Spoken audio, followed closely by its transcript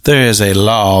There is a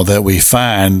law that we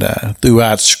find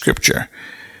throughout Scripture,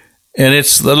 and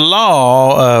it's the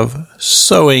law of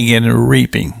sowing and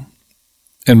reaping.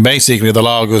 And basically, the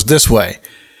law goes this way.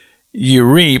 You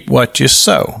reap what you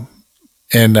sow.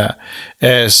 And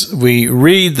as we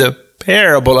read the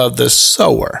parable of the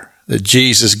sower that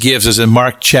Jesus gives us in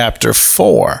Mark chapter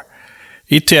 4,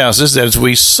 he tells us that as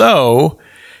we sow,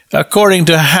 according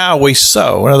to how we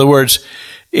sow. In other words,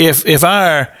 if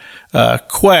our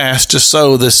quest to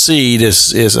sow the seed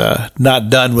is not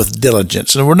done with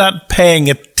diligence, and we're not paying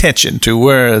attention to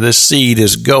where the seed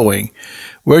is going,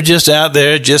 we're just out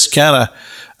there just kind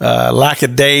of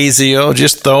lackadaisical,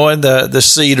 just throwing the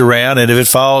seed around, and if it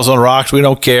falls on rocks, we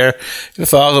don't care. If it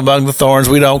falls among the thorns,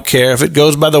 we don't care. If it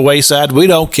goes by the wayside, we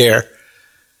don't care.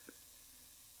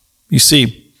 You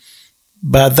see,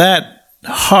 by that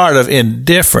heart of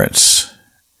indifference,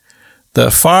 the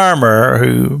farmer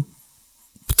who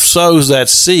sows that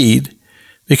seed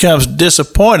becomes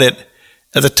disappointed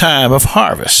at the time of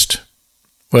harvest.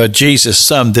 Well, Jesus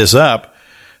summed this up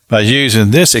by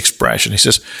using this expression. He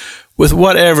says, with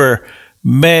whatever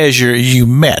measure you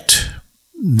met,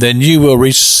 then you will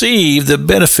receive the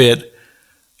benefit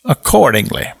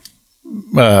accordingly.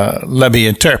 Let me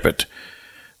interpret.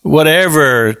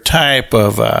 Whatever type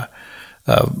of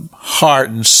heart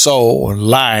and soul and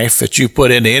life that you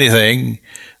put into anything,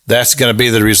 that's going to be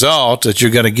the result that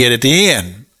you're going to get at the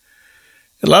end.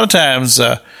 A lot of times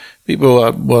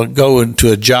people will go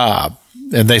into a job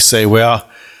and they say, well,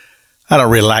 I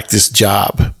don't really like this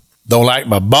job. Don't like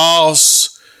my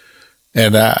boss,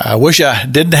 and I wish I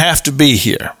didn't have to be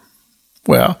here.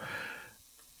 Well,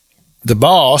 the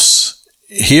boss,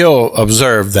 he'll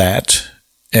observe that,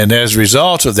 and as a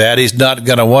result of that, he's not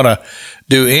going to want to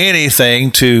do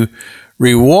anything to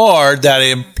reward that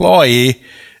employee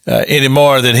any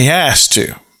more than he has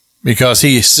to, because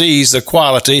he sees the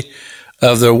quality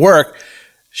of their work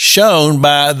shown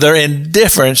by their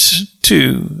indifference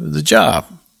to the job.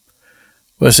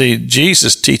 Well, see,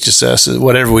 Jesus teaches us that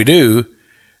whatever we do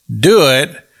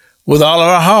it with all of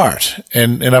our heart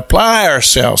and apply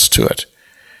ourselves to it.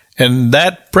 And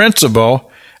that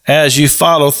principle, as you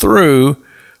follow through,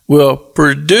 will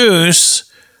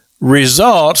produce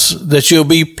results that you'll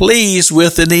be pleased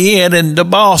with in the end, and the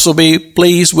boss will be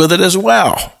pleased with it as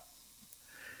well.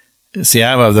 See,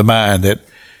 I'm of the mind that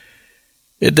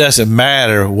it doesn't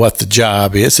matter what the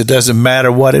job is. It doesn't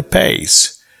matter what it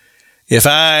pays. If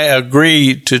I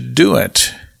agree to do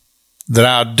it, then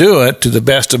I'll do it to the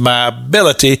best of my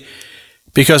ability,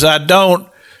 because I don't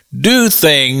do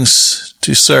things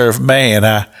to serve man.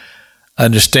 I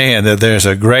understand that there's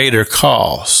a greater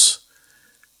cause,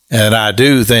 and I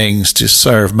do things to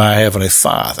serve my Heavenly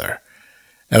Father,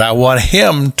 and I want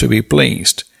Him to be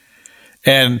pleased.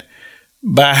 And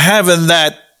by having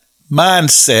that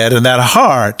mindset and that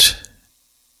heart,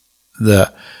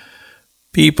 the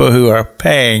people who are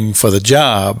paying for the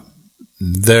job,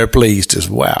 they're pleased as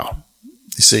well.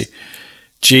 You see,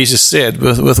 Jesus said,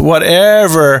 with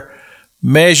whatever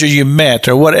measure you met,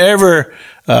 or whatever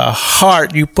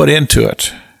heart you put into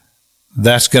it,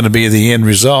 that's going to be the end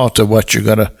result of what you're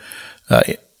going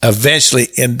to eventually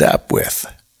end up with.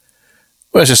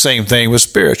 Well, it's the same thing with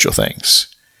spiritual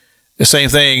things. The same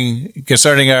thing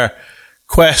concerning our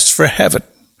quest for heaven.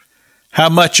 How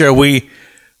much are we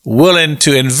willing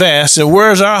to invest, and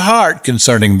where's our heart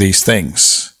concerning these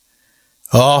things?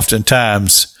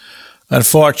 Oftentimes,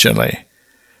 unfortunately,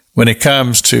 when it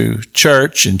comes to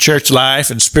church and church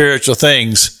life and spiritual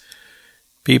things,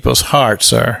 people's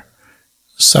hearts are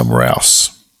somewhere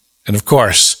else. And of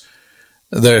course,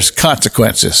 there's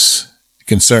consequences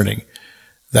concerning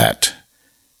that.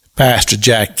 Pastor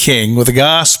Jack King with the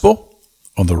gospel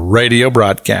on the radio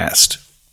broadcast.